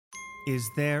Is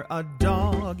there a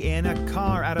dog in a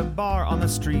car at a bar on the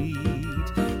street?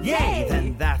 Yay!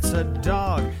 Then that's a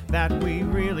dog that we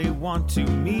really want to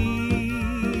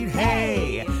meet.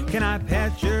 Hey, can I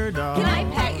pet your dog? Can I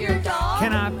pet your dog?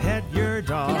 Can I pet your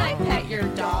dog? Can I pet your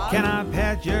dog? Can I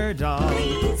pet your dog?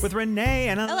 Please. With Renee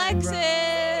and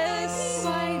Alexis.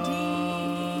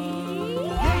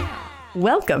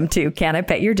 Welcome to Can I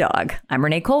Pet Your Dog? I'm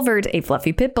Renee Colvert, a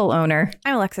fluffy pit bull owner.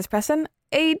 I'm Alexis Preston,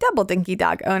 a double dinky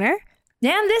dog owner.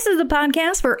 And this is the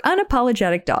podcast for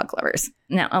unapologetic dog lovers.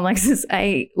 Now, Alexis,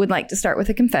 I would like to start with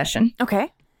a confession.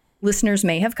 Okay. Listeners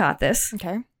may have caught this.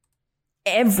 Okay.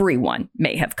 Everyone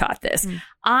may have caught this.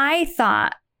 I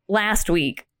thought last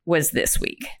week was this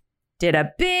week. Did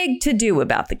a big to-do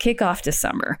about the kickoff to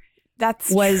summer. That's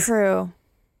Was true.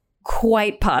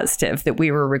 Quite positive that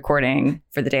we were recording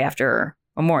for the day after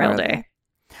Memorial Day.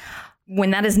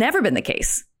 When that has never been the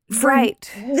case. Right.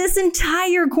 This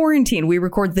entire quarantine, we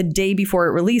record the day before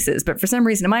it releases. But for some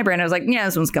reason in my brain, I was like, yeah,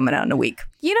 this one's coming out in a week.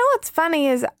 You know what's funny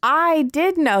is I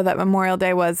did know that Memorial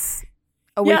Day was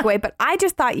a week away, but I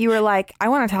just thought you were like, I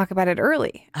want to talk about it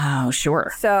early. Oh,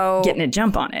 sure. So Getting a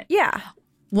jump on it. yeah.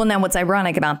 Well, now what's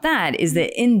ironic about that is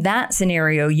that in that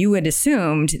scenario, you had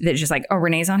assumed that just like, oh,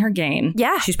 Renee's on her game.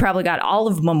 Yeah. She's probably got all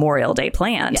of Memorial Day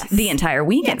planned. Yes. The entire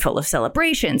weekend full of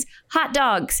celebrations, hot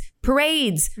dogs,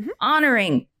 parades,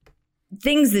 honoring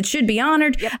things that should be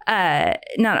honored.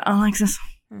 Not Alexis.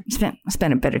 I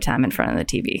spent a bit of time in front of the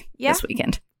TV this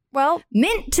weekend. Well,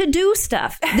 Meant to do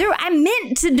stuff. I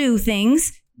meant to do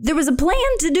things. There was a plan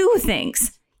to do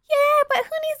things. yeah, but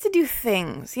who needs to do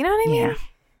things? You know what I mean?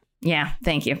 Yeah.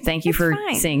 Thank you. Thank you It's for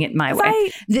fine. seeing it my 'Cause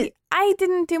way. I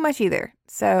didn't do much either.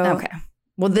 So Okay.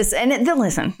 Well, listen,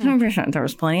 there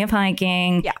was plenty of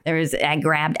hiking. Yeah. I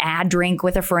grabbed a drink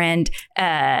with a friend.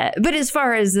 But as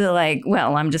far as I'm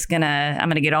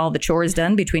going to get all the chores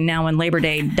done between now and Labor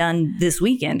Day done this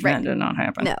weekend. Right. That did not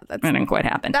happen. No, that didn't quite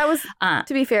happen. that was,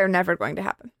 to be fair, never going to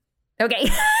happen. Okay.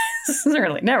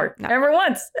 Certainly. Never. Never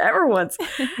once. Ever once.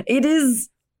 It is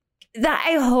that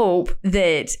I hope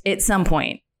that at some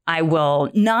point I will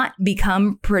not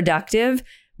become productive,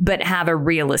 but have a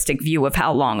realistic view of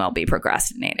how long I'll be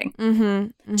procrastinating.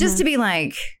 Mm-hmm. Just to be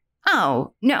like,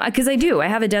 oh, no, because I do. I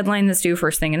have a deadline that's due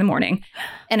first thing in the morning.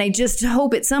 And I just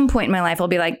hope at some point in my life I'll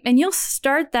be like, and you'll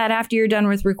start that after you're done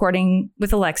with recording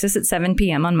with Alexis at 7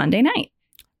 p.m. on Monday night.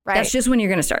 Right. That's just when you're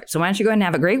going to start. So why don't you go ahead and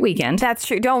have a great weekend That's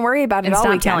true. Don't worry about it and all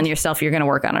stop weekend. telling yourself you're going to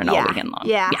work on it all weekend long.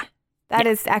 Yeah. That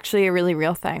is actually a really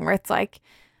real thing where it's like,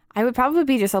 I would probably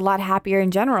be just a lot happier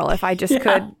in general if I just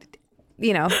could,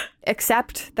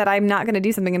 accept that I'm not going to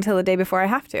do something until the day before I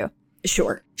have to.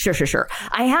 Sure.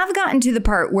 I have gotten to the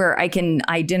part where I can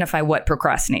identify what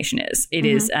procrastination is. It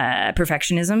is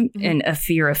perfectionism and a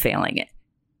fear of failing it.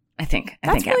 I think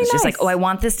I That's was just really like, oh, I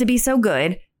want this to be so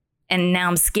good. And now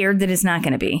I'm scared that it's not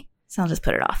going to be. So I'll just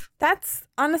put it off. That's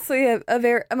honestly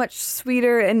a much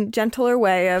sweeter and gentler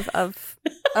way of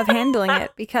handling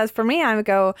it. Because for me, I would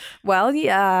go, well,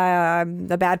 yeah, I'm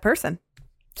the bad person.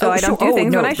 So I don't do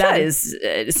things when I should. That is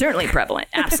certainly prevalent.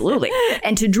 Absolutely.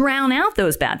 And to drown out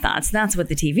those bad thoughts, that's what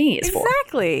the TV is for.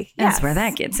 Exactly. That's where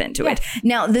that gets into it.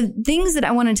 Now, the things that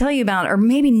I want to tell you about are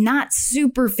maybe not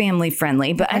super family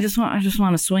friendly, but I just want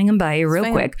to swing them by you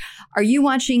real quick. Are you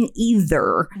watching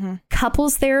either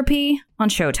Couples Therapy on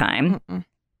Showtime?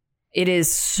 It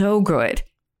is so good.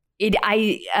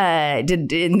 I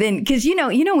did, and then because you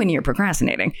know when you're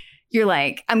procrastinating, you're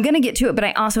like, I'm going to get to it, but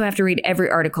I also have to read every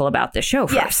article about the show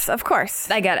first. Yes, of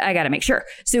course. I got to make sure.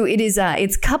 So it is,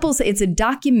 it's couples. It's a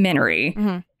documentary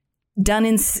done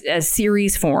in a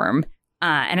series form.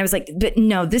 And I was like, but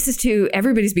no, this is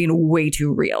everybody's being way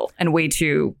too real and way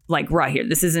too like raw here.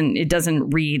 It doesn't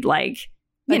read like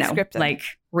scripted. like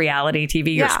reality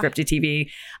TV or scripted TV.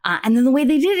 And then the way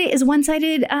they did it is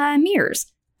one-sided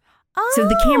mirrors. Oh. So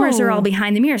the cameras are all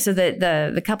behind the mirror so that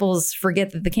the couples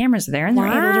forget that the cameras are there and they're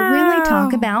able to really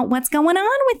talk about what's going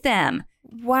on with them.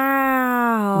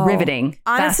 Wow. Riveting.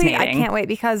 Honestly, fascinating. I can't wait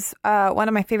because one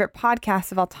of my favorite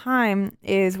podcasts of all time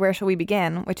is Where Shall We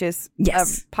Begin, which is a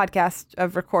podcast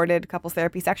of recorded couples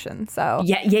therapy sections. So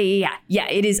Yeah.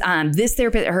 It is this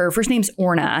therapist, her first name's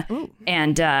Orna,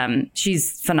 and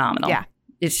she's phenomenal. Yeah.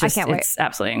 It's just, I can't wait. It's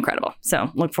absolutely incredible.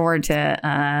 So look forward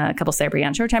to Couples Therapy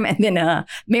on Showtime, and then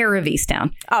Mayor of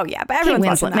Easttown. Oh yeah, but Kate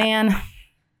everyone's Winslet, watching that. man.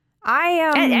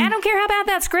 I don't care how bad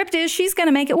that script is. She's going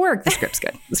to make it work. The script's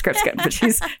good. But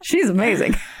she's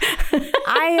amazing.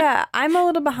 I'm a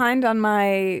little behind on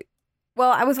my.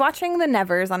 Well, I was watching The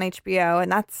Nevers on HBO,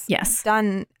 and that's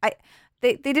done.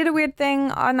 They did a weird thing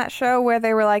on that show where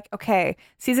they were like, okay,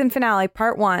 season finale,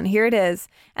 part 1, here it is,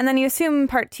 and then you assume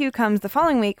part 2 comes the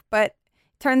following week, but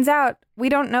turns out we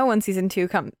don't know when season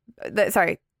 1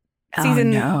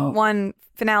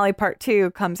 finale part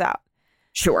 2 comes out.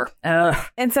 Sure.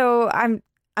 And so I'm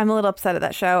a little upset at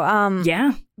that show.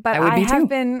 Yeah, but I have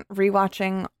been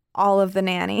rewatching all of The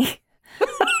Nanny.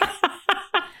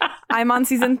 I'm on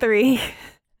season 3.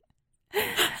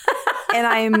 And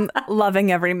I'm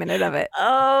loving every minute of it.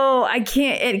 Oh, I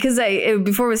can't, because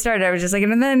before we started, I was just like,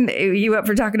 and then you up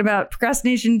for talking about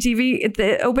procrastination TV at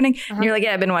the opening, and you're like,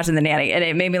 yeah, I've been watching The Nanny, and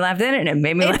it made me laugh then, and it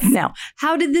made me laugh now.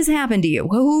 How did this happen to you?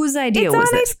 Whose idea was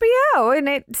this? It's on HBO, and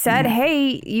it said,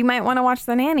 hey, you might want to watch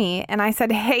The Nanny, and I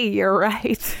said, hey, you're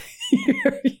right.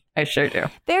 I sure do.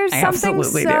 There's something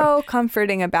so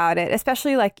comforting about it,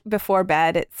 especially like before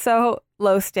bed. It's so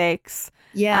low stakes.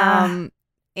 Yeah.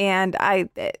 And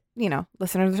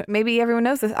listeners, maybe everyone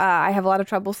knows this. I have a lot of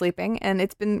trouble sleeping, and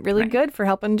it's been really good for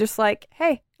helping. Just like,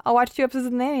 hey, I'll watch 2 episodes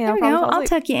of The Nanny. There we go. I'll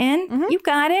tuck you in. Mm-hmm. You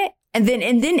got it. And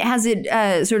then has it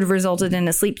sort of resulted in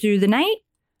a sleep through the night?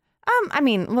 I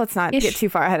mean, let's not get too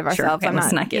far ahead of ourselves. Sure.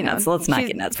 Let's not get nuts. Let's not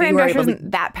get nuts. Fran Drescher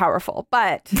isn't that powerful,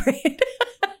 but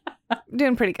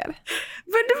doing pretty good.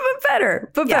 But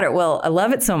better. Well, I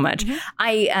love it so much.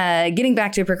 Mm-hmm. Getting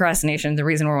back to procrastination, the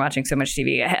reason we're watching so much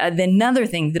TV, another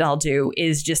thing that I'll do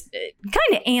is just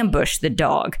kind of ambush the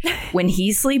dog when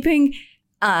he's sleeping,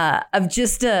 of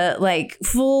just like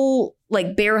full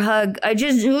like bear hug. It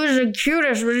was the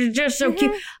cutest, but it's just so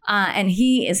cute. And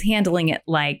he is handling it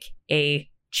like a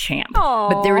champ. Aww.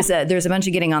 But there's a bunch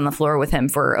of getting on the floor with him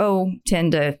for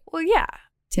 10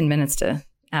 minutes to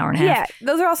hour and a half. Yeah,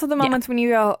 those are also the moments when you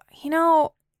go,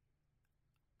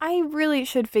 I really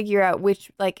should figure out which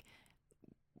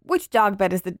dog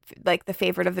bed is the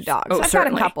favorite of the dogs. Oh, I've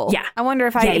certainly. got a couple. Yeah. I wonder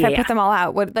if I put them all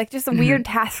out, what just the weird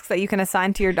tasks that you can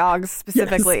assign to your dogs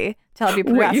specifically to help you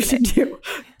procrastinate. What you should do.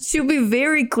 To be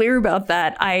very clear about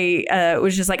that, I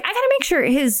was just like, I got to make sure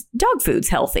his dog food's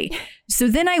healthy. So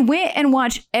then I went and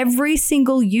watched every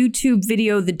single YouTube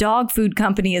video the dog food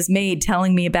company has made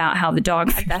telling me about how the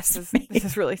dog food This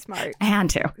is really smart. I had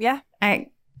to. Yeah.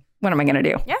 What am I going to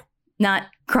do? Yeah. Not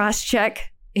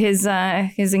cross-check his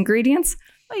ingredients?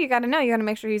 Well, you got to know. You got to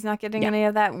make sure he's not getting any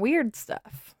of that weird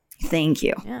stuff. Thank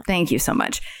you. Yeah. Thank you so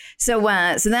much. So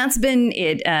that's been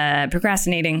it.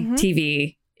 Procrastinating,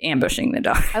 TV, ambushing the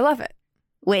dog. I love it.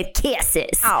 With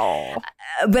kisses. Oh.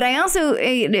 But I also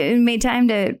made time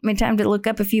to look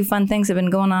up a few fun things that have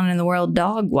been going on in the world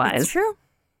dog-wise. That's true.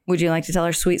 Would you like to tell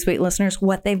our sweet, sweet listeners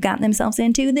what they've gotten themselves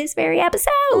into this very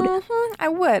episode? Mm-hmm, I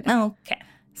would. Okay.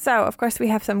 So, of course, we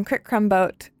have some Crick Crumb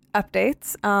Boat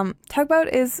updates. Tugboat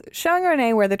is showing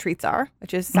Renee where the treats are,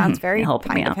 which sounds very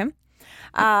kind of him.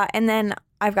 And then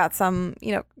I've got some,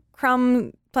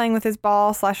 Crumb playing with his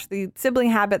ball / the sibling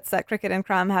habits that Cricket and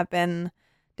Crumb have been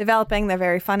developing. They're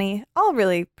very funny, all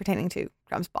really pertaining to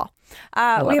Crumb's ball.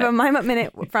 We have a Mime Up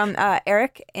Minute from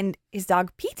Eric and his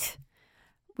dog Pete.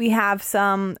 We have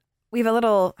a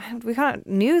little, we call it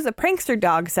news, a prankster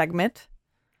dog segment.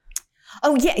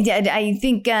 Oh, yeah. I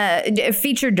think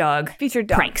featured dog.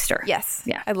 Prankster. Yes.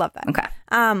 Yeah. I love that. Okay.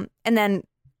 And then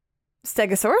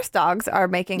Stegosaurus dogs are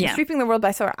sweeping the world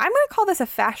by storm. I'm going to call this a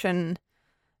fashion.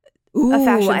 Ooh, I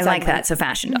segment. like that. So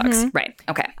fashion dogs. Mm-hmm. Right.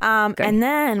 Okay. And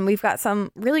then we've got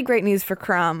some really great news for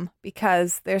Crumb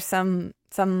because there's some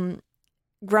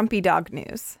grumpy dog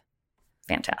news.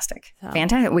 Fantastic.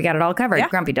 Fantastic. We got it all covered. Yeah.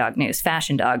 Grumpy dog news,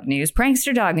 fashion dog news,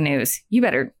 prankster dog news. You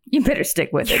better stick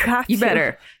with it. You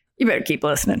better keep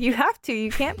listening. You have to.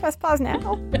 You can't press pause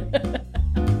now.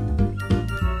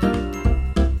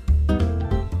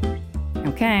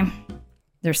 Okay.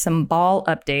 There's some ball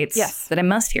updates that I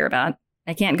must hear about.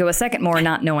 I can't go a second more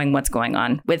not knowing what's going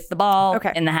on with the ball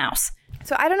in the house.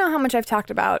 So I don't know how much I've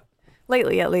talked about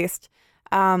lately, at least.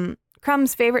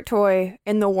 Crumb's favorite toy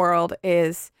in the world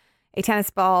is a tennis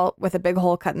ball with a big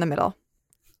hole cut in the middle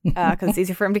because it's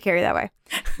easier for him to carry that way.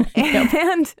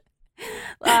 And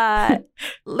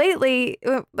lately,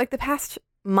 like the past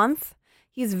month,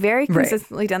 he's very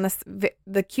consistently done this,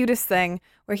 the cutest thing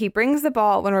where he brings the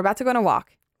ball when we're about to go on a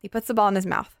walk. He puts the ball in his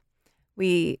mouth.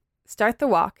 We start the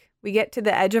walk. We get to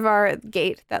the edge of our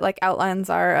gate that outlines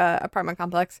our apartment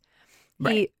complex.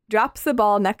 Right. He drops the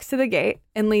ball next to the gate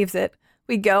and leaves it.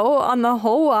 We go on the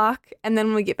whole walk, and then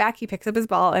when we get back, he picks up his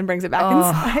ball and brings it back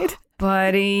inside.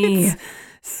 Buddy. It's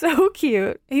so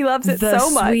cute. He loves it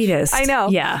so much. The sweetest. I know.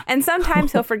 Yeah. And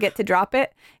sometimes he'll forget to drop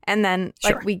it, and then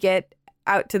we get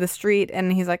out to the street,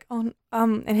 and he's like, and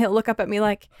he'll look up at me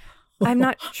like, I'm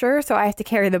not sure, so I have to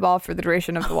carry the ball for the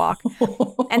duration of the walk.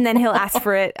 And then he'll ask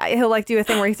for it. He'll do a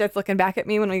thing where he starts looking back at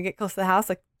me when we get close to the house.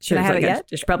 Should I have it yet?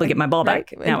 I should probably get my ball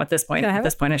back now at this point. At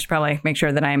this point, I should probably make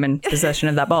sure that I'm in possession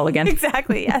of that ball again.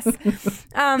 Exactly, yes.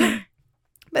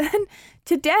 But then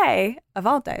today, of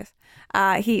all days,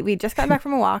 we just got back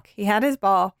from a walk. He had his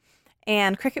ball,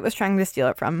 and Cricket was trying to steal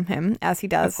it from him, as he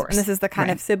does. Of course. And this is the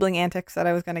kind of sibling antics that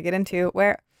I was going to get into,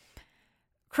 where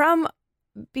Crumb,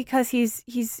 because he's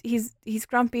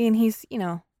grumpy and he's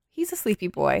a sleepy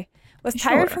boy, was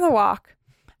tired from the walk,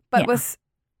 but was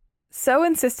so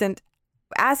insistent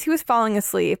as he was falling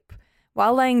asleep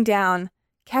while laying down,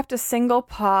 kept a single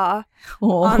paw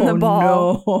on the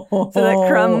ball so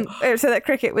that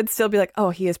Cricket would still be like, oh,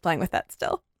 he is playing with that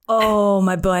still. Oh,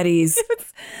 my buddies.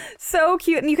 It's so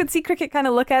cute. And you could see Cricket kind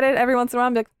of look at it every once in a while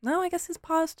and be like, no, I guess his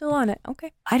paw is still on it.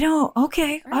 Okay.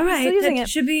 Okay. All right. Still using That it.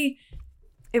 should be.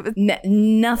 It was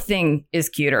Nothing is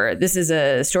cuter. This is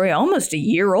a story almost a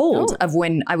year old of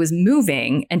when I was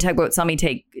moving and Tugboat saw me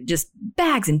take just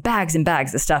bags and bags and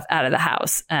bags of stuff out of the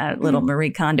house, little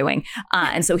Marie Kondoing.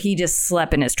 And so he just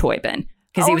slept in his toy bin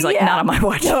because he was like, not on my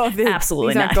watch. No,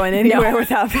 absolutely he's not going anywhere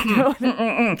without me doing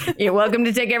it. You're welcome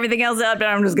to take everything else out, but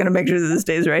I'm just going to make sure that this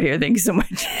stays right here. Thank you so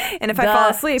much. And if I fall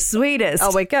asleep, sweetest.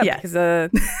 I'll wake up because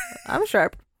I'm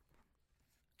sharp.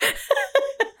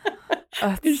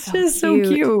 Oh, it's just so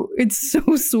cute. It's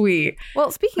so sweet.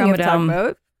 Well, speaking of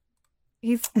Tugboat,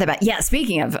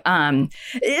 speaking of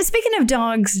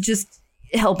dogs just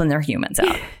helping their humans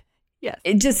out.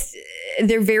 Yes.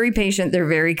 They're very patient, they're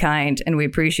very kind, and we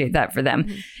appreciate that for them.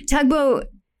 Mm-hmm. Tugboat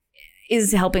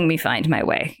is helping me find my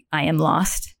way. I am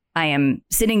lost. I am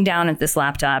sitting down at this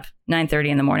laptop 9:30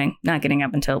 in the morning, not getting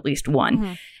up until at least 1.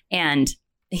 Mm-hmm. And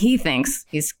he thinks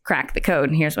he's cracked the code.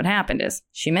 And here's what happened is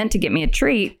she meant to get me a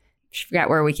treat. She forgot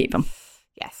where we keep them.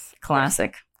 Yes.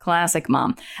 Classic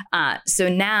mom. So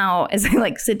now as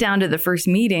I sit down to the first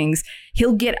meetings,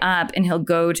 he'll get up and he'll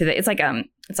go to it's like a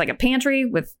pantry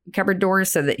with cupboard doors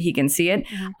so that he can see it.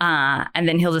 Mm-hmm. And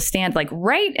then he'll just stand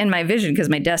right in my vision because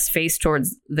my desk faced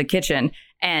towards the kitchen,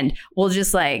 and we'll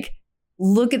just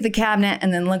look at the cabinet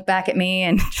and then look back at me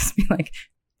and just be like,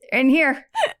 in here.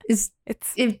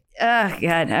 Oh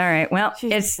God. All right. Well,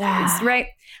 it's right.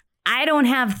 I don't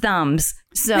have thumbs,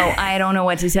 so I don't know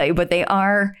what to tell you, but they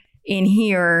are in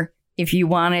here if you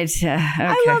wanted to. Okay.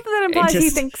 I love that implies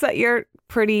he thinks that you're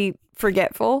pretty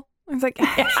forgetful. It's like,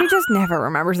 she just never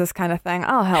remembers this kind of thing.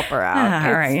 I'll help her out.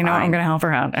 All right. I'm going to help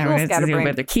her out. It's either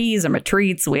with the keys or my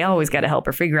treats. We always got to help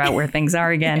her figure out where things are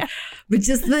again. But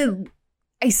just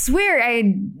I swear I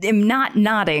am not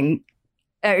nodding,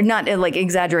 or not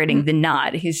exaggerating the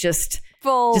nod. He's just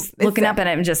looking up at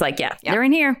it and just they're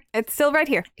in here. It's still right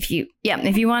here. If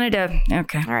you wanted to,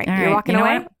 okay. All right. You're walking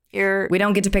away. We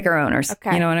don't get to pick our owners.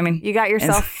 Okay. You know what I mean? You got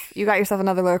yourself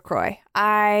another LaCroix.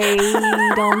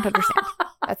 I don't understand.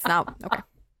 That's not okay.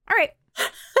 All right.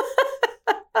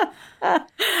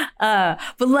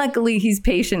 But luckily he's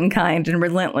patient and kind and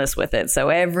relentless with it. So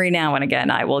every now and again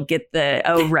I will get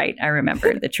I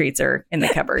remember the treats are in the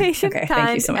cupboard. Patient, kind,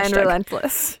 thank you so much, and Doug.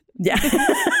 Relentless. Yeah.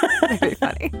 Very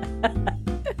funny.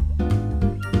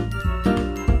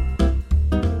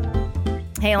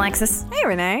 Hey, Alexis. Hey,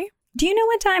 Renee. Do you know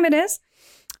what time it is?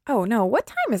 Oh, no. What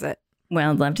time is it?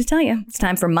 Well, I'd love to tell you. It's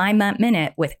time for My Mutt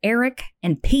Minute with Eric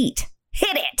and Pete.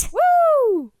 Hit it!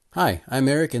 Woo! Hi, I'm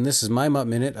Eric, and this is My Mutt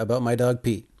Minute about my dog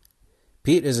Pete.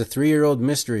 Pete is a 3-year-old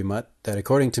mystery mutt that,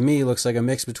 according to me, looks like a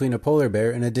mix between a polar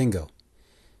bear and a dingo.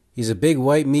 He's a big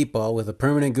white meatball with a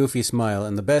permanent goofy smile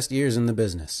and the best ears in the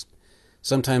business.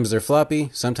 Sometimes they're floppy,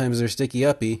 sometimes they're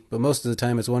sticky-uppy, but most of the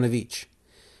time it's one of each.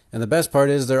 And the best part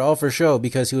is they're all for show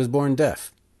because he was born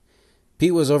deaf.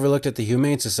 Pete was overlooked at the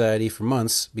Humane Society for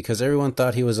months because everyone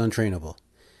thought he was untrainable.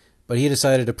 But he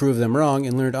decided to prove them wrong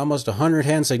and learned almost 100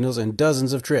 hand signals and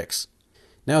dozens of tricks.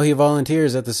 Now he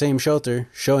volunteers at the same shelter,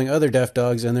 showing other deaf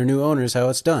dogs and their new owners how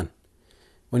it's done.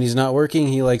 When he's not working,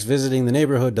 he likes visiting the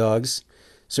neighborhood dogs,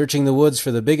 searching the woods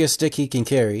for the biggest stick he can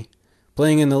carry,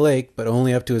 playing in the lake, but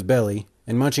only up to his belly,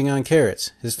 and munching on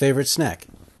carrots, his favorite snack.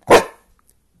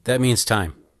 That means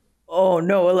time. Oh,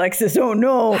 no, Alexis. Oh,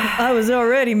 no. I was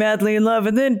already madly in love,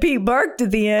 and then Pete barked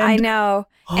at the end. I know.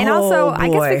 And also, I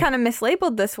guess we kind of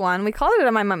mislabeled this one. We called it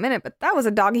a My Mutt Minute, but that was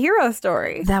a dog hero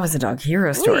story. That was a dog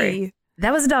hero story. Ooh.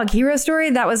 That was a dog hero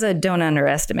story? That was a don't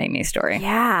underestimate me story.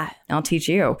 Yeah. I'll teach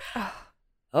you.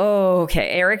 Okay,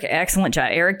 Eric, excellent job.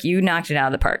 Eric, you knocked it out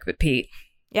of the park, but Pete.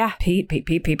 Yeah. Pete.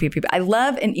 I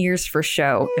love an ears for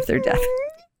show if they're deaf.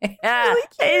 Yeah,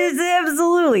 it is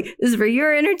absolutely. This is for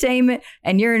your entertainment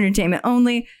and your entertainment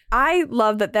only. I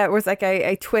love that there was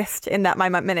a twist in that My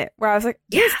Mutt Minute where I was like,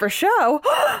 ears for show.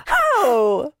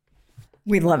 Oh.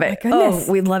 We love it. Oh,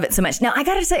 we love it so much. Now, I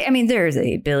got to say, there's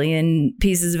a billion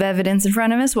pieces of evidence in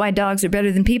front of us why dogs are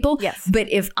better than people. Yes.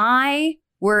 But if I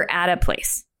were at a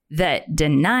place that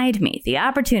denied me the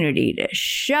opportunity to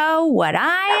show what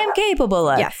I am capable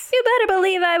of, Yes. you better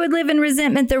believe I would live in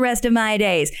resentment the rest of my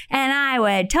days. And I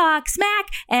would talk smack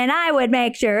and I would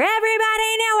make sure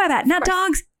everybody knew about it. Now,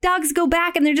 dogs go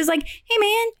back and they're just like, hey,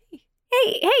 man,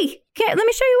 hey, let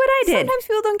me show you what I did. Sometimes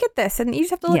people don't get this, and you just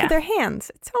have to look at their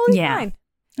hands. It's totally fine.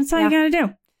 That's all you got to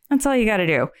do. That's all you got to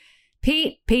do.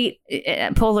 Pete,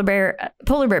 Polar Bear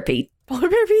Pete. Polar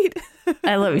Bear Pete.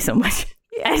 I love you so much.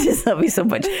 I just love you so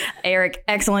much. Eric,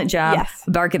 excellent job. Yes.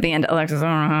 Bark at the end. Alexis,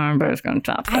 but it's going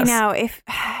to top this. I know. If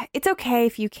it's okay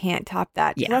if you can't top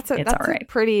that. Yeah, that's it's all right. a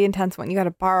pretty intense one. You got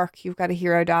to bark. You've got a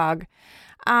hero dog.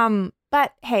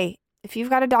 But hey, if you've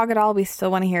got a dog at all, we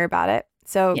still want to hear about it.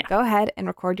 So go ahead and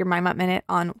record your My Mutt Minute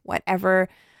on whatever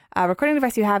recording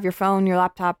device you have, your phone, your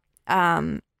laptop,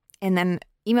 and then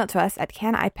email it to us at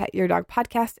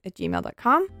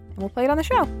canipetyourdogpodcast@gmail.com, and we'll play it on the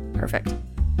show. Perfect.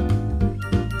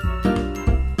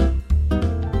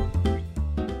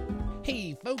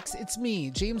 Hey folks, it's me,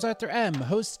 James Arthur M.,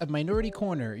 host of Minority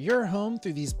Corner, your home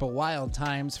through these bewild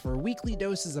times for weekly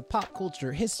doses of pop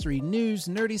culture, history, news,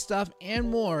 nerdy stuff, and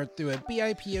more through a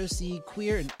BIPOC,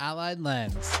 queer, and allied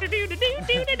lens. See here,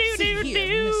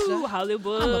 mister,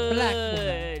 Hollywood. I'm a black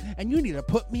woman, and you need to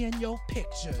put me in your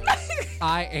pictures.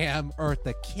 I am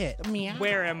Eartha Kitt. Meow.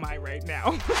 Where am I right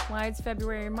now? Why it's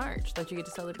February and March that you get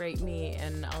to celebrate me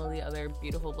and all of the other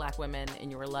beautiful black women in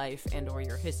your life and or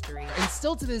your history. And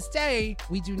still to this day,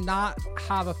 we do not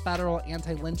have a federal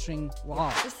anti-lynching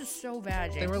law. This is so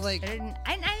bad, James. They were like, I didn't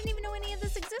even know any of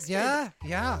this existed. Yeah.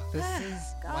 This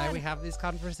is why we have these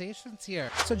conversations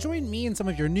here. So join me and some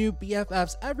of your new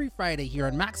BFFs every Friday here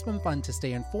on Maximum Fun to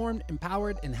stay informed,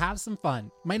 empowered, and have some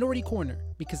fun. Minority Corner,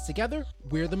 because together,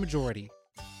 we're the majority.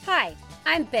 Hi,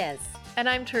 I'm Biz. And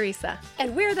I'm Teresa.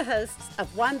 And we're the hosts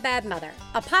of One Bad Mother,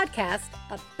 a podcast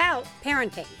about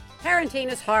parenting. Parenting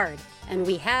is hard, and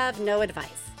we have no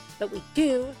advice. But we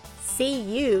do see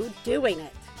you doing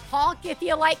it. Honk if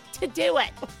you like to do it.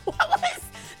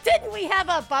 Didn't we have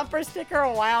a bumper sticker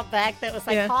a while back that was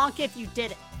like, honk if you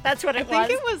did it? That's what it was. I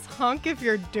think it was honk if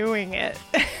you're doing it.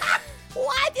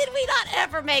 Why did we not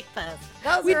ever make those?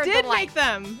 Those we are did make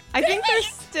them. I think they're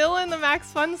still in the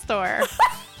Max Fun store.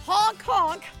 Honk,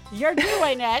 honk. You're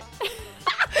doing it.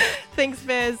 Thanks,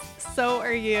 Biz. So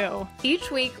are you.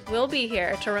 Each week, we'll be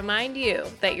here to remind you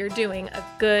that you're doing a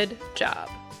good job.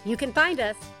 You can find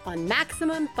us on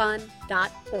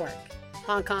MaximumFun.org.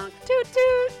 Honk, honk. Toot,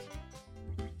 toot.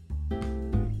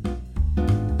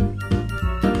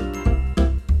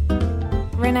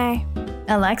 Renee.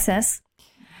 Alexis.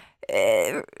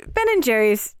 Ben &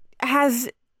 Jerry's has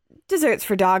desserts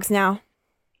for dogs now.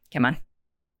 Come on.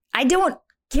 I don't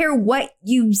care what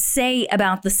you say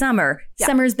about the summer. Yeah.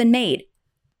 Summer's been made.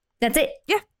 That's it.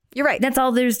 Yeah, you're right. That's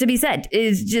all there's to be said.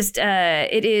 It's just,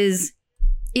 it is,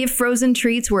 if Frozen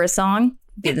Treats were a song,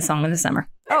 it'd be the song of the summer.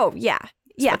 Oh, yeah.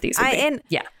 Yeah.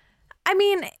 I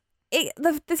mean,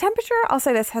 the temperature, I'll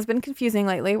say this, has been confusing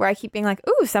lately, where I keep being like,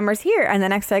 ooh, summer's here. And the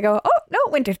next day I go, oh, no,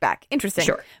 winter's back. Interesting.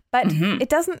 Sure. But it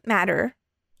doesn't matter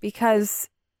because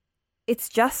it's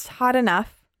just hot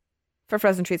enough for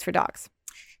Frozen Treats for dogs.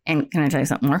 And can I tell you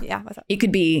something more? Yeah, what's up? It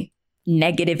could be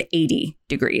negative 80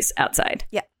 degrees outside.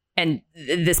 Yeah. And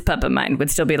this pup of mine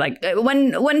would still be like,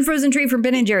 one frozen treat for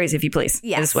Ben & Jerry's, if you please.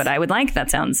 Yes. Is what I would like.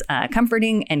 That sounds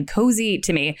comforting and cozy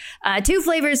to me. 2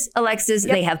 flavors, Alexis.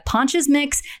 Yep. They have Ponch's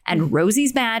Mix and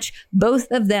Rosie's Batch. Both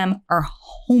of them are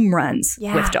home runs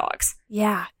with dogs.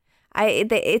 Yeah.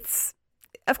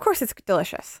 Of course, it's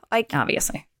delicious. Like,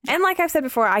 obviously. And like I've said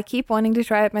before, I keep wanting to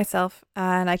try it myself.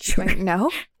 And I keep going,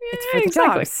 no, it's for the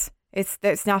dogs.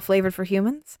 It's not flavored for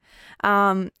humans.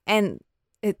 And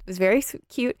it was very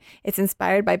cute. It's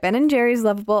inspired by Ben & Jerry's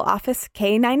lovable office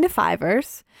K9 to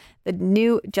 5ers. The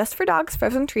new Just for Dogs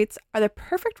frozen treats are the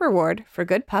perfect reward for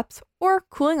good pups or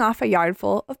cooling off a yard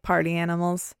full of party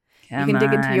animals. You can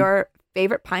dig into your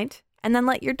favorite pint and then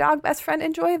let your dog best friend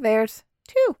enjoy theirs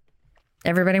too.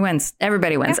 Everybody wins.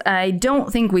 Everybody wins. Yeah. I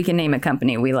don't think we can name a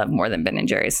company we love more than Ben &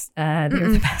 Jerry's. They're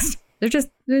the best. They're just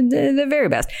the very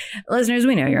best. Listeners,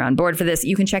 we know you're on board for this.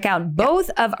 You can check out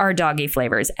both of our doggy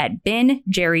flavors at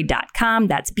benjerry.com.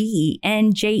 That's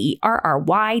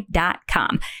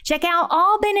BenJerry.com. Check out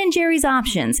all Ben & Jerry's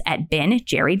options at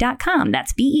benjerry.com.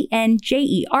 That's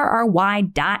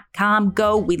BenJerry.com.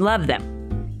 Go. We love them.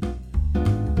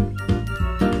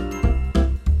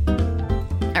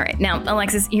 All right. Now,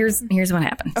 Alexis, here's what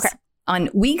happens. Okay. On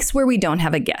weeks where we don't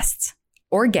have a guest,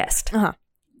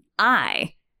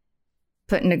 I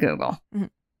put into Google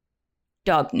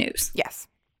dog news. Yes.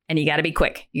 And you got to be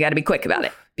quick. You got to be quick about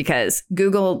it because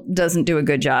Google doesn't do a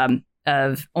good job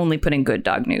of only putting good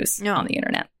dog news on the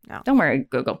internet. No. Don't worry,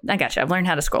 Google. I got you. I've learned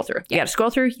how to scroll through. You got to scroll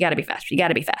through. You got to be fast. You got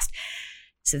to be fast.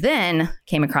 So then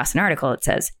came across an article that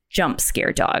says jump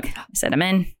scare dog. I said, I'm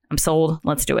in. I'm sold.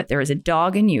 Let's do it. There is a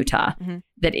dog in Utah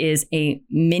that is a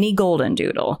mini golden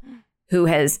doodle who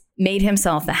has made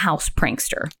himself the house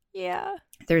prankster. Yeah.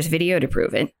 There's video to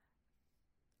prove it.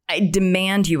 I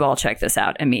demand you all check this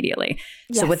out immediately.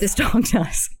 Yes. So what this dog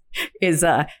does is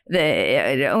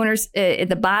the owner's at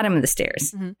the bottom of the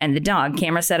stairs and the dog,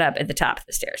 camera set up at the top of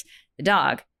the stairs. The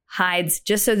dog hides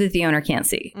just so that the owner can't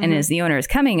see. And as the owner is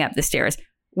coming up the stairs,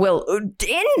 will,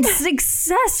 in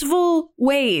successful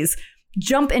ways,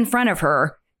 jump in front of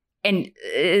her and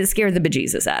scare the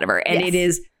bejesus out of her. And it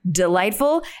is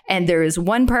delightful. And there is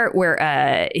one part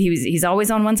where he's always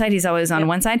on one side. He's always on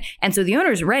one side. And so the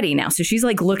owner's ready now. So she's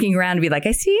like looking around to be like,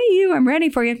 I see you. I'm ready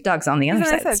for you. Dog's on the other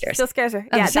side of the stairs. Still scares her.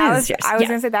 Yeah, I was going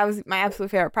to say that was my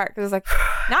absolute favorite part. Because it's like,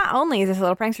 not only is this a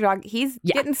little prankster dog, he's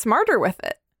getting smarter with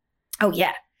it. Oh,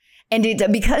 yeah. And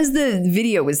because the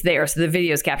video was there, so the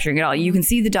video is capturing it all, you can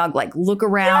see the dog like look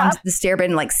around the stair bed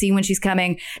and like see when she's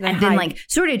coming and then like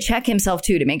sort of check himself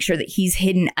too to make sure that he's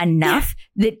hidden enough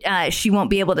that she won't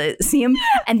be able to see him.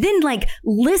 And then like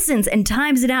listens and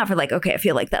times it out for like, okay, I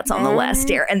feel like that's on the last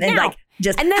stair. And then like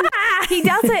just. And then he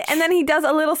does it. And then he does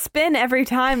a little spin every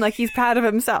time like he's proud of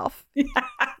himself.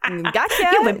 Gotcha.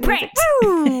 You've been pranked.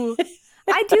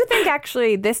 I do think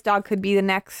actually this dog could be the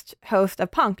next host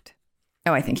of Punk'd.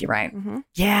 Oh, I think you're right.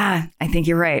 Yeah, I think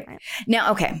you're right.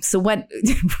 Now, okay, so what?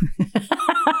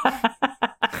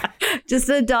 Just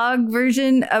a dog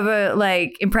version of a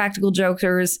like Impractical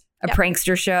Jokers, a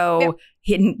prankster show,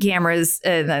 hidden cameras.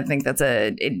 I think that's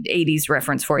an 80s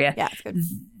reference for you. Yeah, it's good.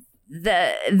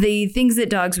 The things that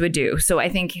dogs would do. So I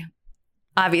think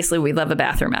obviously we love a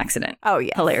bathroom accident. Oh,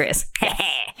 yeah. Hilarious.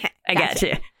 I got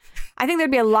you. I think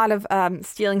there'd be a lot of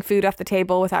stealing food off the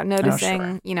table without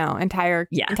noticing, you know, entire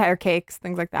cakes,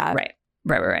 things like that. Right.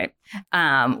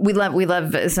 We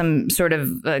love some sort of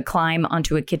climb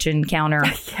onto a kitchen counter.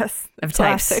 Yes. Of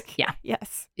classic. types. Yeah.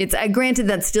 Yes. It's granted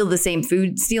that's still the same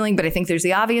food stealing, but I think there's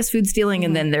the obvious food stealing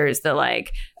and then there's the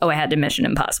like, oh, I had to Mission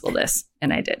Impossible this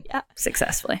and I did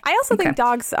successfully. I also think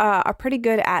dogs are pretty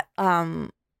good at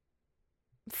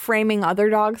framing other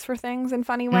dogs for things in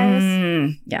funny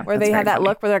ways. Yeah. Where they have that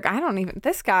look where they're like,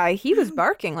 this guy, he was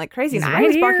barking like crazy. And I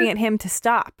was barking at him to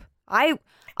stop. I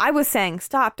was saying,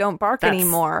 stop, don't bark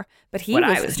anymore. But he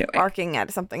was barking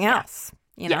at something else.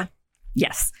 You know?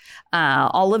 Yes.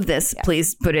 All of this,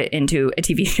 please put it into a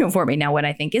TV show for me. Now, what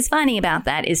I think is funny about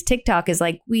that is TikTok is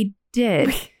like, we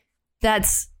did.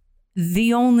 That's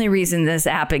the only reason this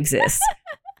app exists.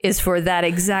 Is for that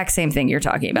exact same thing you're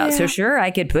talking about. Yeah. So sure,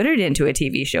 I could put it into a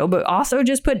TV show, but also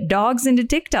just put dogs into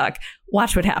TikTok.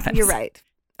 Watch what happens. You're right.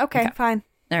 Okay, fine.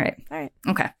 All right.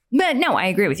 Okay. But no, I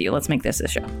agree with you. Let's make this a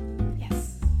show.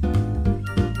 Yes.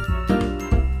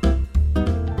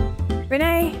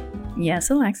 Renee. Yes,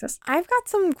 Alexis. I've got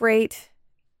some great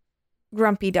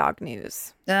grumpy dog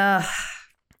news. And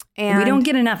we don't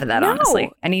get enough of that,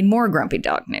 honestly. I need more grumpy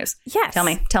dog news. Yes. Tell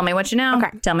me what you know.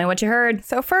 Okay. Tell me what you heard.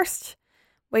 So first,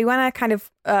 we want to kind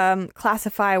of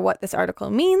classify what this article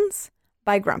means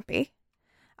by grumpy.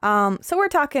 So we're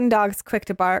talking dogs quick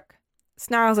to bark,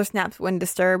 snarls or snaps when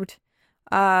disturbed,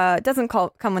 doesn't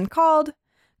come when called,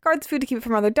 guards food to keep it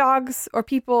from other dogs or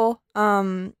people.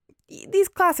 These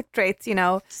classic traits, you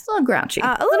know. Just a little grouchy.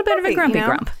 A little bit of a grumpy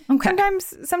grump. Okay.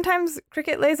 Sometimes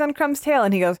Cricket lays on Crumb's tail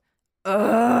and he goes,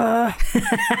 ugh.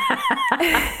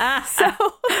 So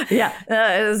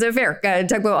fair.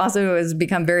 Tugboat also has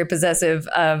become very possessive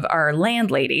of our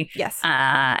landlady. Yes.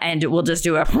 And we'll just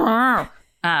do a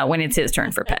when it's his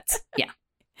turn for pets. Yeah.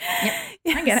 Yep.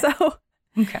 I get it. So,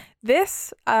 okay.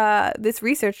 This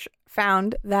research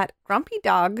found that grumpy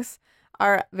dogs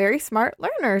are very smart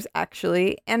learners,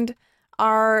 actually, and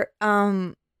are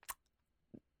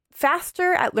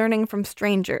faster at learning from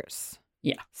strangers.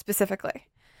 Yeah. Specifically.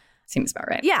 Seems about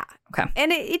right. Yeah. Okay.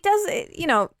 And it does, you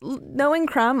know, knowing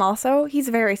Crumb also, he's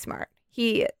very smart.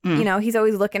 He, you know, he's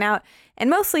always looking out. And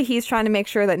mostly he's trying to make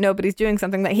sure that nobody's doing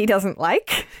something that he doesn't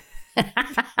like.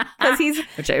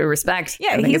 Which I respect.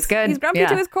 Yeah, I think it's good. He's grumpy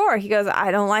to his core. He goes, I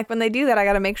don't like when they do that. I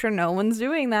got to make sure no one's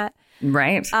doing that.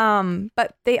 Right.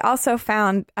 But they also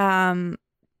found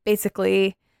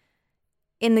basically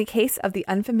in the case of the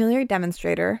unfamiliar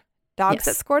demonstrator, dogs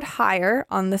that scored higher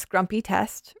on this grumpy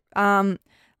test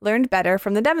learned better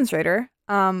from the demonstrator.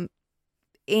 And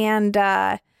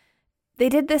they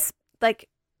did this like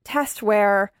test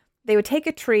where they would take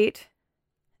a treat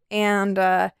and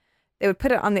they would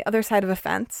put it on the other side of a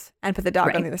fence and put the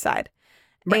dog on the other side.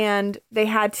 and they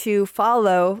had to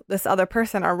follow this other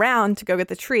person around to go get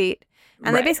the treat.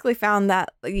 And they basically found that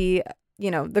the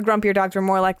grumpier dogs were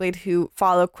more likely to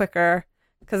follow quicker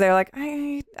because they were like,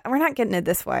 we're not getting it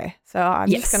this way. So I'm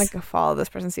just going to go follow this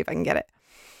person and see if I can get it.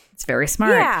 It's very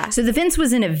smart. Yeah. So the fence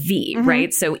was in a V,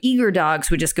 right? So eager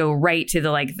dogs would just go right to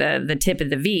the tip of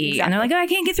the V. And they're like, I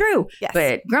can't get through. Yes.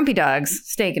 But grumpy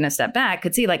dogs, taking a step back,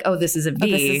 could see like, this is a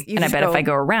V. And I bet if I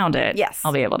go around it,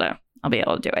 I'll be able to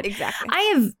do it. Exactly. I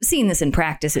have seen this in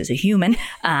practice as a human,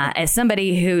 as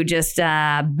somebody who just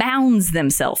bounds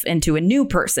themselves into a new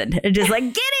person. Just like,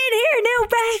 get in here, new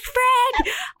best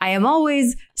friend. I am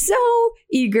always so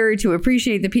eager to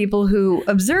appreciate the people who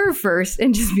observe first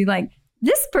and just be like,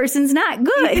 this person's not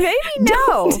good. Maybe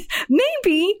no.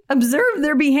 Maybe observe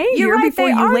their behavior before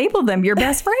you label them your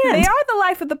best friend. They are the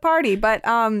life of the party, but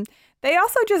they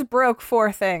also just broke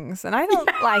 4 things, and I don't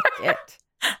like it.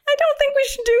 I don't think we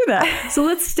should do that. So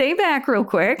let's stay back real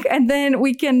quick, and then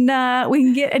we can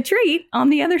get a treat on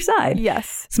the other side.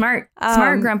 Yes, smart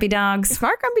grumpy dogs.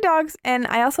 Smart grumpy dogs, and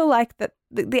I also like that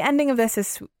the ending of this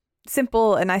is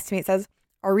simple and nice to me. It says,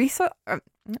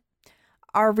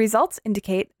 our results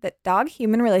indicate that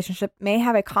dog-human relationship may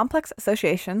have a complex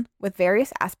association with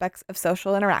various aspects of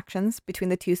social interactions between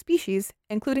the two species,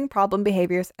 including problem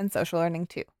behaviors and social learning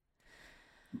too.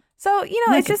 So,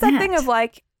 it's just that thing of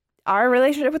like, our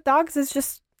relationship with dogs is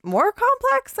just more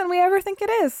complex than we ever think it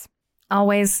is.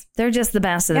 Always. They're just the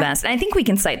best of the best. And I think we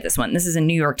can cite this one. This is a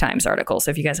New York Times article. So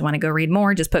if you guys want to go read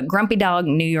more, just put Grumpy Dog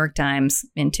New York Times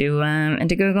into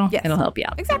Google. Yes. It'll help you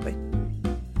out. Exactly.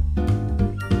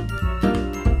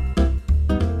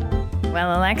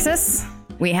 Well, Alexis,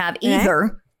 we have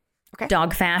either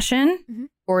dog fashion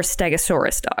or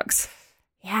Stegosaurus dogs.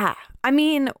 Yeah. I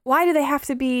mean, why do they have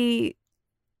to be...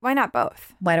 Why not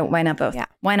both? Why not both? Yeah.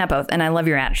 Why not both? And I love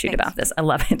your attitude about this. I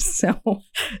love it.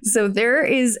 So there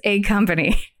is a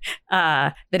company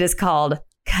that is called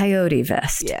Coyote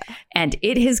Vest. Yeah. And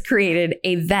it has created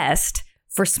a vest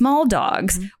for small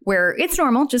dogs where it's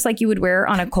normal, just like you would wear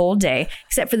on a cold day,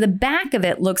 except for the back of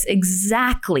it looks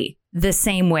exactly the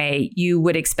same way you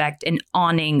would expect an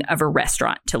awning of a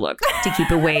restaurant to look to keep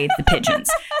away the pigeons.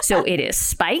 So it is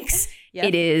spikes. Yep.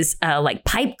 It is like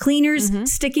pipe cleaners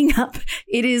sticking up.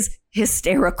 It is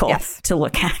hysterical to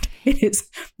look at. It is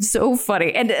so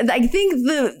funny. And I think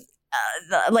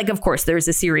of course, there's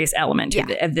a serious element to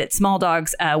that small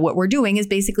dogs. What we're doing is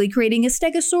basically creating a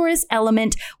Stegosaurus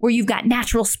element where you've got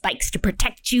natural spikes to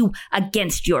protect you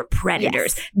against your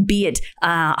predators, be it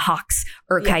hawks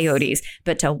or coyotes.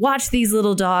 But to watch these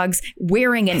little dogs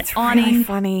wearing an awning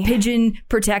pigeon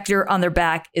protector on their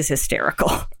back is hysterical.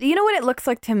 You know what it looks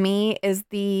like to me is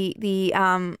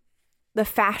the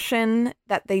fashion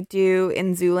that they do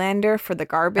in Zoolander for the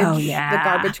garbage, the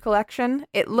garbage collection.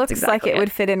 It looks like it would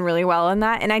fit in really well in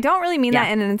that. And I don't really mean that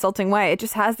in an insulting way. It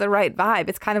just has the right vibe.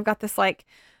 It's kind of got this like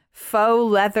faux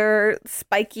leather,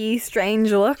 spiky,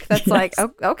 strange look. That's like,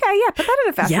 okay, put that in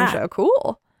a fashion show.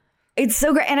 Cool. It's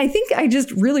so great. And I think I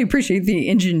just really appreciate the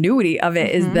ingenuity of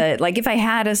it is that like if I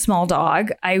had a small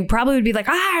dog, I probably would be like,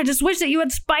 I just wish that you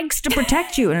had spikes to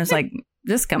protect you. And it's like,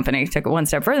 this company took it one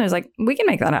step further. It's like, we can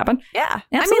make that happen. Yeah.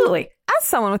 Absolutely. I mean, as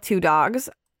someone with 2 dogs,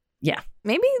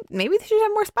 maybe they should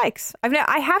have more spikes.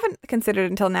 I haven't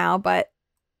considered until now, but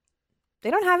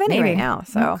they don't have any right now.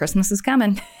 So Christmas is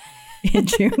coming in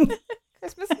June.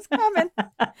 Christmas is coming.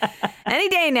 Any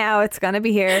day now, it's going to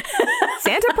be here.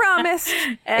 Santa promised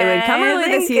it would come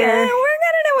early this year. We're going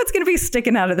to know what's going to be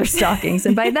sticking out of their stockings.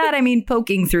 And by that, I mean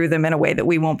poking through them in a way that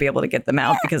we won't be able to get them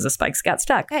out because the spikes got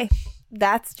stuck. Hey,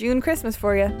 that's June Christmas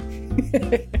for you.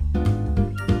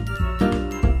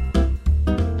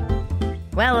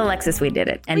 Well, Alexis, we did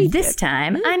it. And this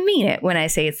time, I mean it when I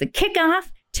say it's the kickoff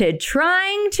to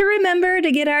trying to remember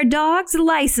to get our dog's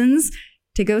license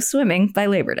to go swimming by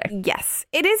Labor Day. Yes.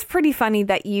 It is pretty funny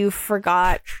that you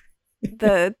forgot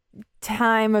the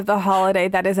time of the holiday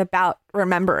that is about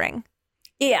remembering.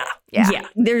 Yeah.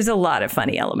 There's a lot of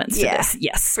funny elements to this.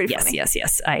 Yes.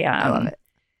 Yes. I love it.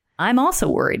 I'm also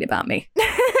worried about me.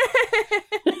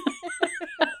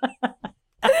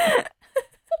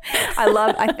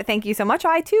 I thank you so much.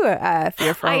 I too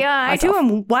fear for I too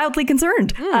am wildly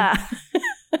concerned.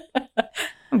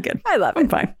 I'm good. I love it. I'm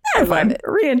fine. I'm fine.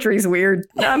 Re-entry's weird.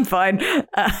 I'm fine.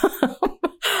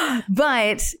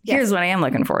 But here's what I am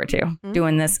looking forward to.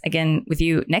 Doing this again with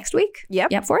you next week.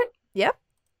 Yep. You up for it? Yep.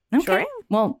 Okay. Sure am.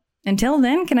 Well, until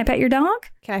then, can I pet your dog?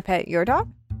 Can I pet your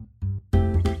dog?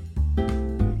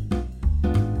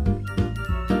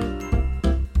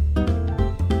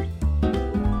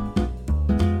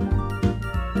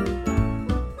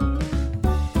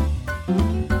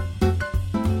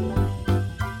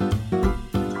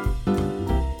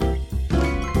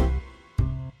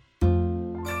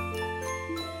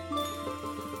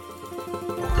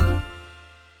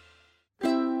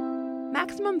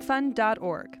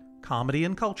 MaximumFun.org. Comedy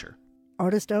and culture.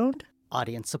 Artist owned.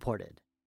 Audience supported.